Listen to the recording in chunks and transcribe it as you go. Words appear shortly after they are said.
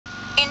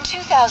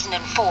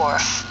2004,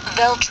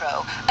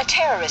 Veltro, a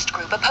terrorist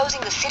group opposing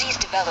the city's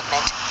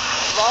development,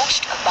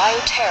 launched a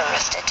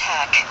bioterrorist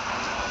attack.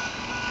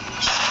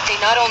 They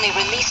not only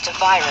released a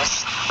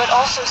virus, but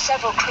also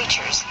several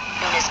creatures,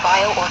 known as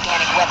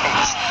bioorganic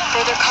weapons,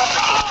 further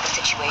complicating the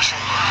situation.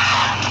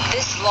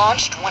 This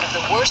launched one of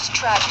the worst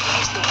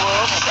tragedies the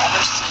world has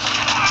ever seen.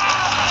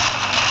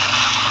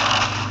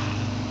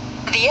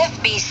 The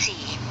FBC,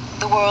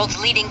 the world's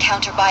leading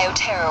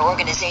counter-bioterror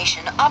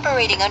organization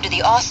operating under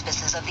the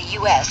auspices of the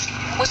U.S.,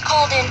 was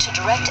called in to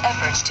direct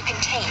efforts to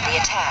contain the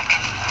attack.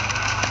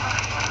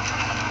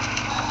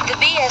 The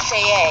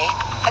BSAA,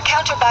 a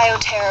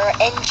counter-bioterror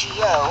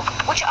NGO,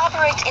 which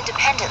operates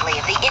independently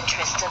of the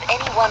interests of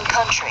any one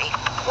country,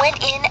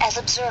 went in as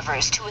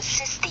observers to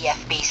assist the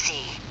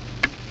FBC.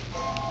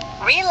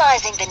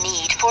 Realizing the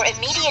need for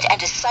immediate and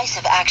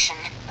decisive action,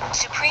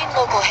 Supreme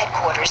Local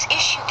Headquarters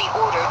issued the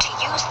order to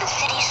use the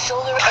city's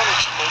solar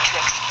energy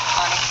matrix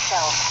on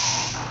itself.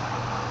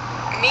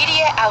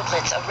 Media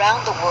outlets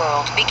around the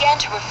world began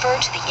to refer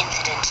to the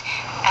incident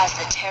as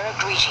the Terra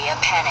Grigia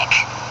Panic.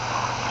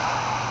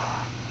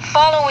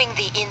 Following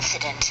the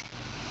incident,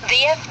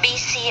 the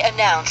FBC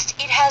announced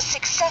it has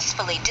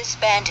successfully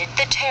disbanded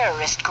the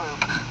terrorist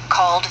group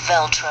called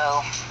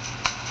Veltro.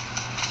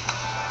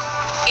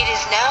 It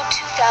is now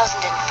 2005,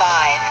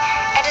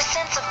 and a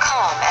sense of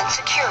calm and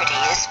security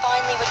is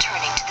finally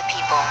returning to the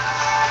people.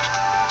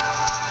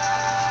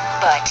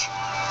 But,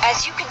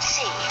 as you can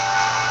see,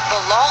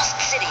 the lost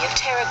city of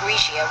Terra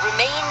Grigia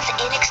remains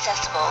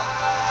inaccessible,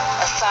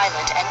 a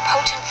silent and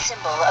potent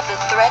symbol of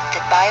the threat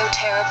that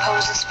bioterror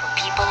poses for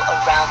people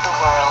around the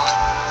world.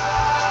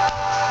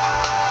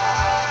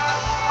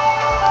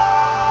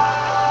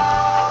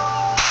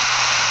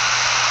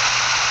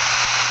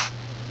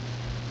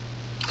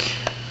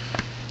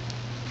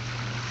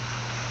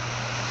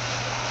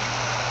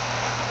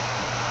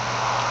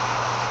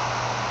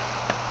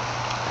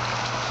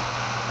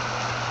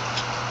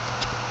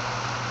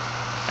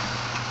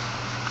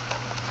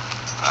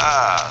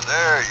 Ah,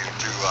 there you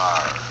two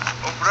are.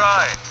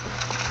 O'Brien,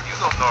 you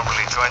don't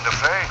normally join the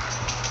fray.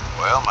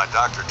 Well, my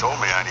doctor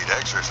told me I need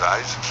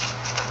exercise.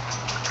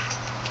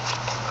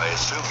 I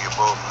assume you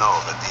both know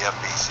that the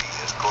FBC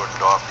has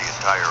cordoned off the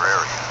entire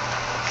area.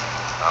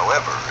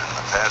 However, in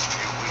the past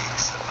few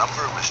weeks, a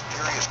number of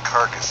mysterious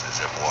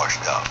carcasses have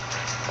washed up.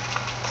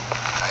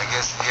 I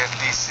guess the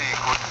FBC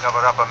couldn't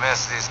cover up a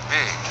mess this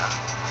big, huh?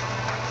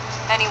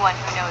 Anyone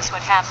who knows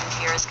what happened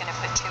here is going to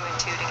put two and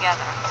two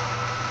together.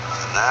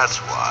 And that's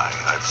why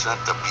I've sent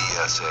the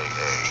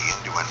BSAA in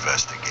to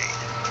investigate.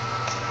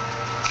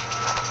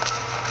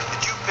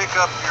 Did you pick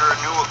up your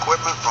new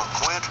equipment from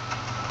Quint?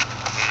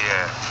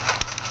 Yeah.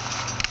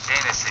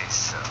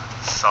 Genesis,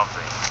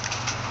 something.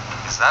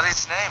 Is that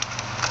its name?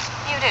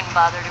 You didn't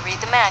bother to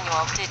read the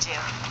manual, did you?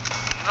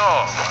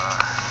 No,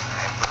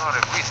 I brought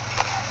it with me,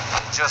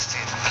 just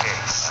in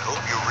case. I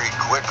hope you read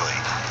quickly,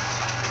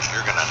 because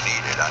you're gonna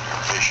need it on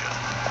your mission.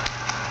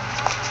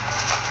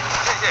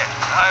 Yeah,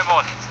 I'm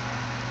on it.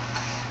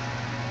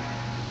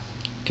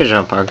 Good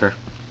job, Parker.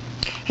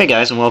 Hey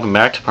guys, and welcome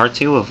back to part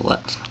 2 of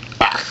Let's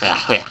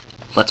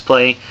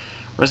Play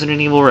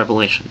Resident Evil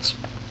Revelations.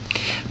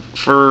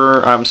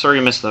 I'm sorry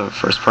you missed the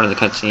first part of the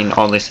cutscene.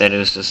 All they said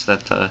was just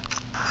that, I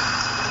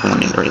don't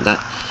need to read that.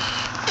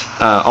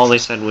 All they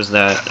said was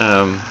that,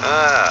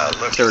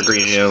 Terra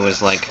Grigia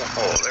was, like,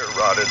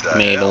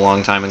 made a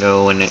long time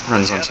ago and it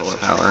runs on solar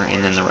power,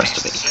 and then the rest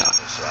of it got.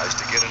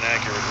 To get an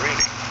accurate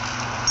reading.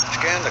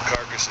 Scan the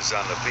carcasses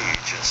on the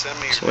beach and send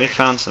me. So we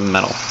found some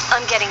metal.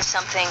 I'm getting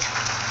something.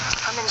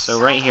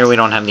 So right here we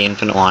don't have the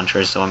infinite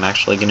launchers, so I'm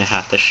actually gonna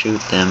have to shoot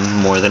them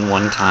more than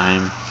one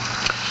time.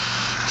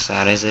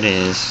 Sad as it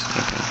is.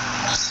 Okay.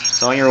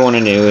 So all you want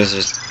to do is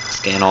just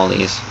scan all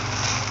these.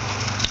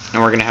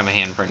 And we're gonna have a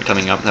handprint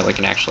coming up that we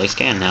can actually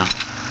scan now.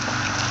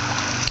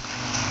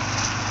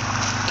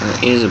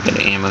 There is a bit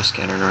of ammo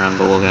scattered around,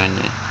 but we'll go ahead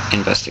and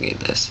investigate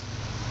this.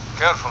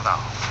 Careful now.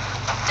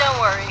 Don't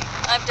worry,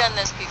 I've done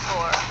this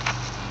before.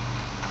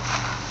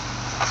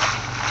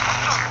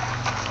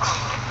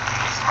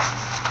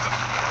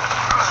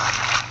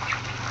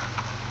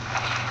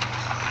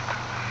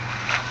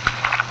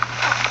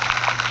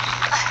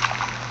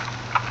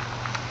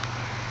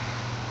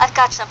 I've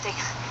got something.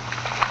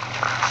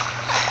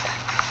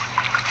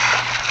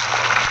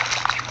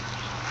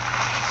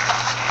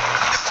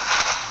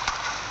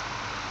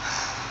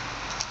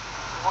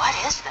 What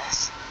is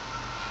this?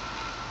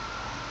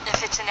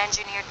 If it's an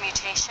engineered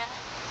mutation,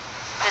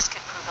 this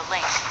could prove a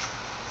link.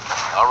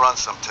 I'll run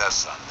some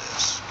tests on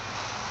this.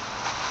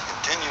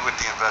 Continue with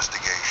the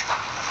investigation.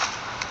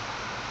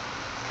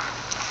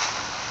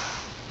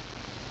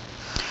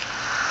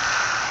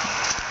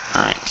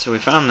 Alright, so we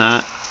found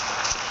that.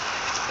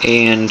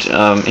 And,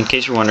 in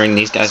case you're wondering,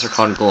 these guys are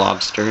called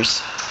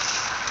globsters.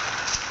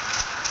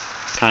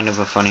 Kind of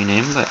a funny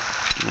name, but,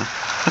 you know,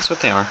 that's what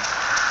they are.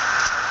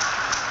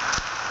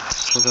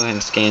 We'll go ahead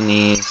and scan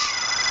these.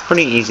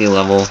 Pretty easy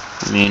level.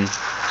 I mean,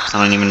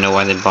 I don't even know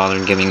why they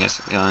bothered giving us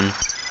a gun.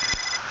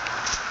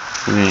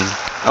 I mean,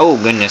 oh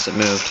goodness, it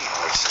moved. To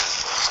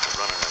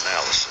run an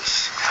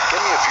analysis. Give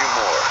me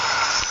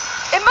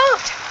It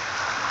moved!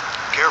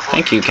 Careful.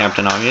 Thank you,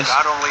 Captain Obvious.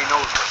 God only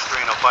knows what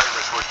strain of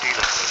virus we're dealing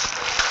with.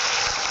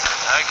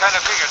 I kind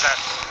of figured that.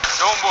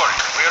 Don't worry,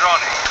 we're on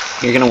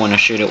it. You're gonna want to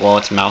shoot it while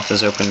its mouth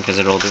is open because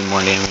it'll do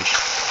more damage.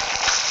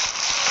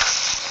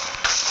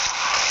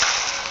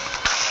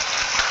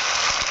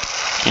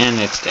 And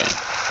it's dead.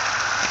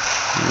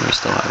 And we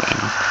still have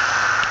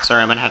ammo.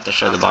 Sorry, I'm gonna have to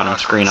show the bottom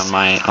screen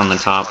on the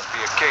top Must be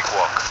a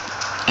cakewalk.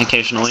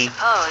 occasionally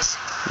Suppose.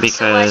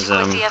 because So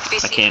why'd you quit the I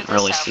FBC can't for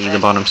really this see outfit? the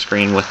bottom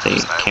screen with the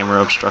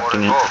camera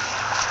obstructing it.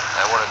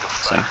 I wanted to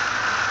So, fight.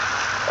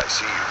 I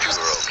see you two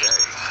are okay.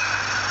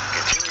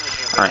 Continue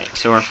with the alright,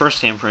 so our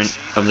first handprint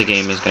of the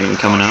game is going to be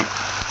coming up.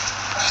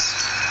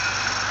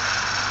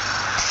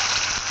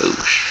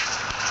 Oosh.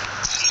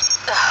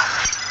 Ugh,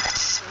 that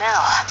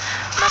smell.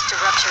 Must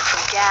have ruptured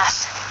from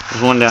gas.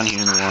 There's one down here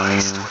in the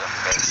water.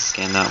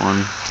 Scan that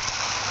one.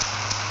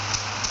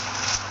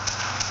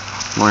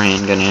 More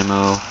handgun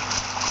ammo.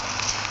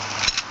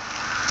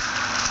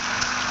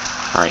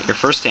 Alright, your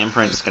first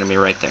handprint is going to be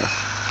right there.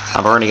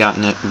 I've already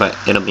gotten it, but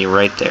it'll be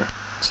right there.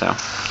 So,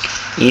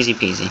 easy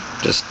peasy.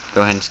 Just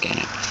go ahead and scan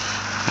it.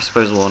 I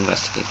suppose we'll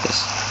investigate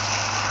this.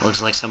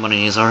 Looks like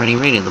somebody has already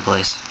raided the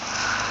place.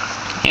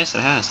 Yes,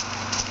 it has.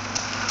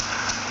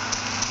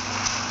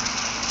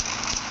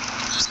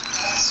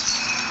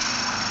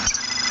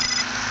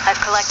 I've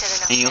collected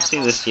enough And you'll see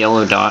samples. this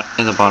yellow dot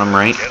in the bottom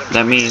right.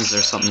 That means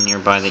there's something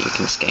nearby that you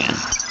can scan.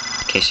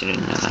 In case you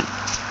didn't know that.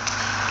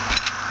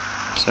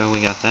 So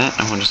we got that,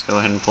 and we'll just go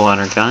ahead and pull out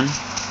our gun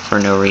for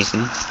no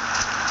reason.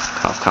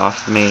 Cough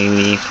cough,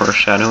 maybe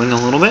foreshadowing a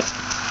little bit.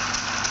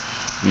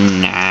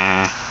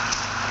 Nah.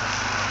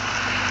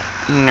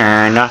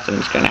 Nah,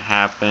 nothing's gonna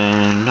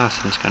happen.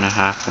 Nothing's gonna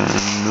happen.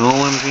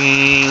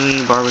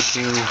 OMG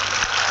barbecue.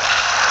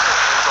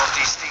 Don't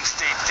these things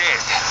stay dead?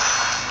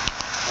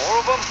 More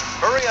of them?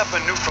 Hurry up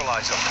and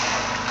neutralize them.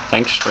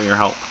 Thanks for your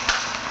help.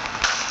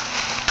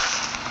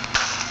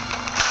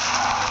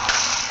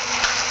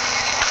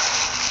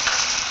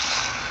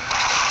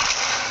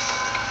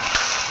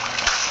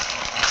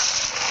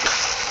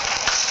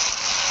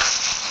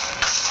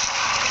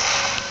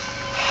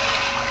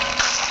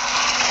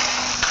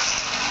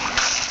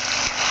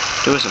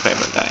 Do us a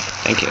favor, guy.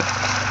 Thank you.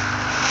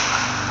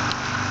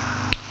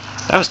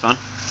 That was fun.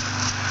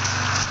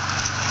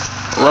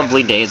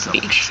 Lovely day at the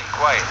beach. Stay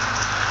quiet.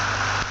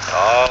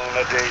 All in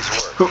a day's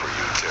work for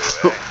you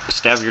two, eh?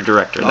 Stab your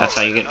director. That's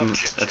how you get.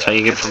 That's how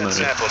you get Get that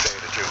promoted. sample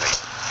data to me.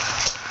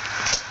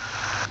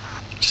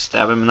 Just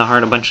stab him in the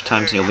heart a bunch of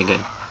times, you'll be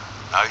good.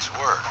 Nice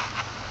work.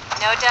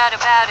 No doubt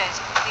about it.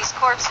 These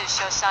corpses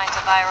show signs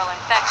of viral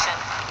infection.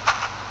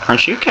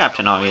 Aren't you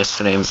Captain Obvious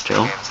today, Mr.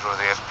 Hill? Came through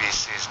the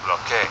FBC's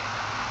blockade.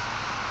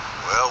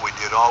 Well, we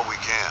did all we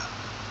can.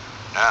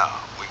 Now,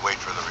 we wait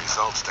for the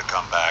results to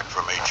come back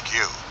from HQ.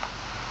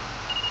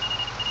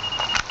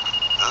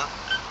 Huh?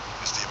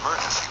 It's the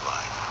emergency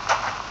line.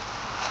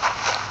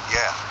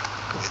 Yeah,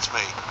 it's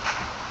me.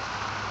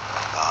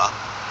 Uh-huh.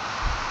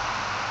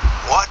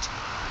 What?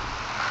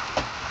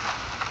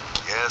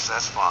 Yes,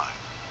 that's fine.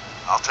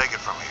 I'll take it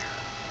from here.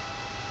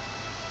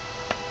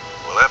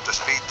 We'll have to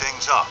speed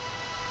things up.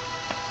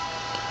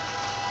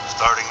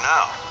 Starting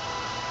now.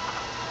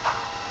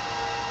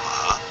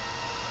 Uh-huh.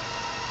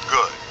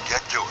 Good.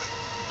 Get to it.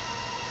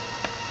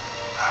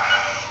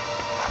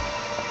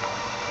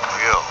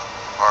 Jill,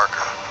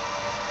 Parker,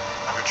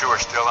 you two are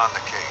still on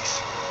the case.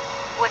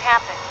 What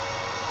happened?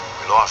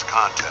 We lost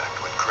contact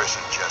with Chris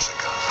and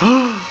Jessica.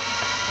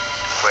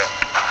 Well,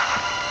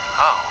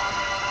 how?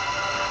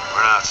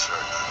 We're not certain.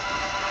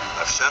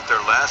 I've sent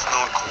their last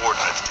known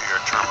coordinates to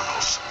your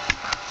terminals.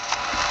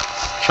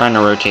 Trying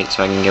to rotate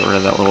so I can get rid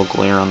of that little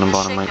glare on the The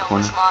bottom right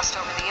signal corner. was lost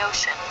over the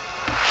ocean.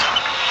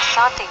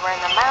 Thought they were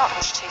in the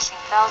mountains chasing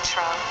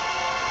Veltro.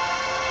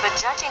 But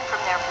judging from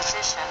their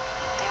position,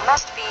 they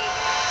must be...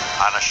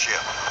 On a ship.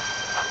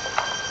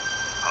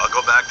 I'll go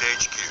back to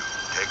HQ.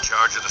 Take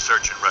charge of the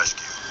search and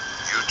rescue.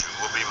 You two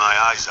will be my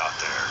eyes out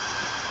there.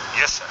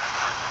 Yes, sir.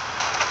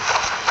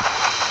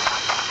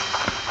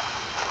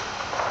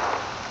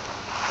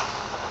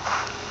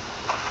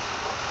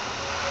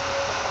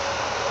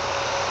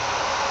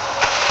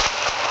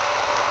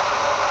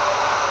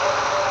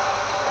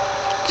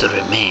 The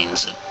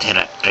remains of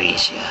Terra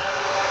Gracia.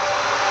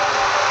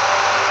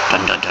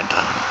 Dun dun dun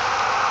dun.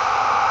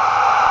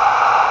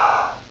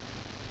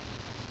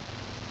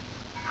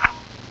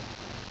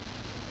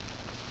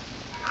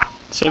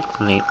 Save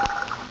complete.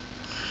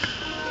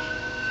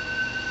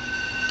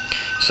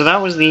 So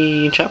that was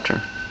the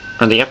chapter,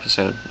 or the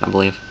episode, I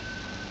believe.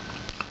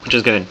 Which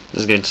is good.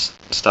 This is good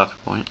stuff.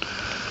 Point.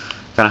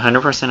 Got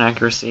 100%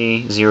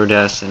 accuracy, 0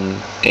 deaths,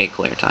 and 8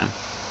 clear time.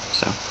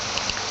 So.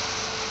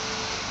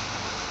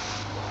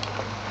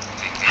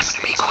 I'm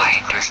gonna be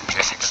quiet during the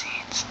different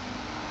scenes.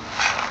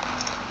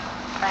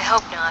 I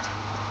hope not.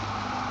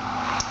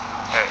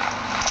 Hey,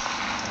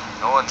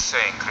 no one's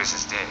saying Chris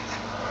is dead.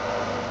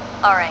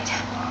 Alright,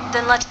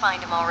 then let's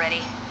find him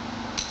already.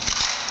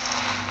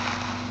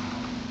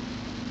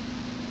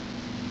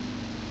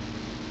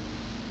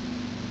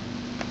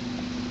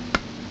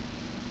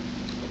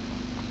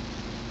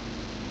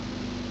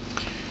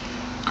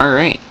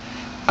 Alright.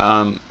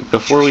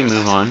 Before we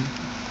move on,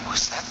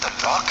 Was that the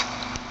lock?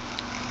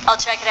 I'll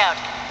check it out.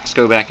 let's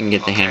go back and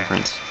get the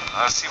handprints.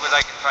 I'll see what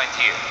I can find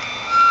here.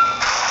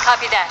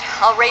 Copy that.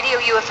 I'll radio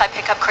you if I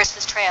pick up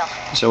Chris's trail.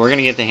 So we're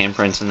gonna get the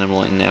handprints and then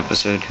we'll end the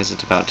episode because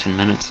it's about 10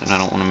 minutes and I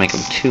don't want to make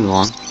them too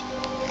long.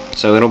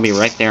 So it'll be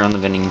right there on the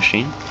vending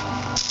machine.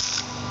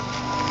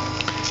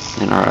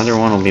 And our other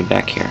one will be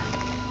back here.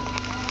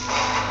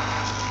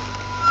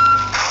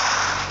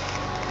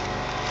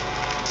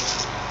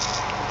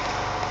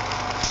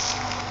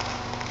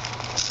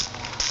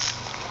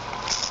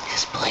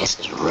 This place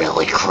is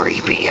really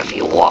creepy if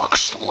you walk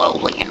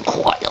slowly and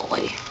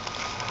quietly.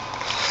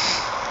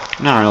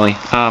 Not really.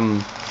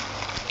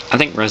 I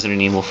think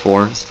Resident Evil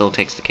 4 still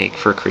takes the cake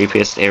for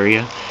creepiest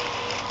area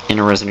in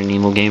a Resident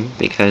Evil game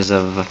because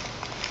of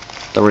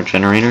the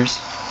regenerators.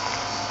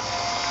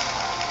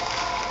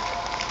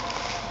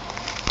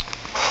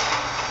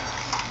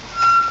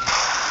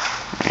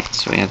 Alright,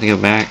 so we have to go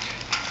back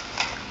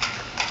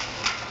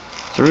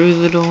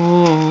through the door.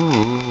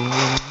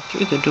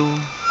 Through the door.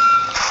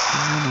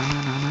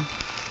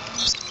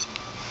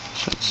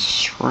 So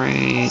it's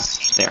right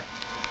there.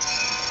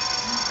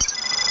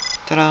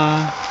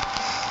 Ta-da!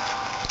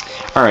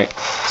 Alright,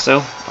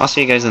 so I'll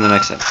see you guys in the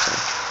next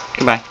episode.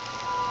 Goodbye.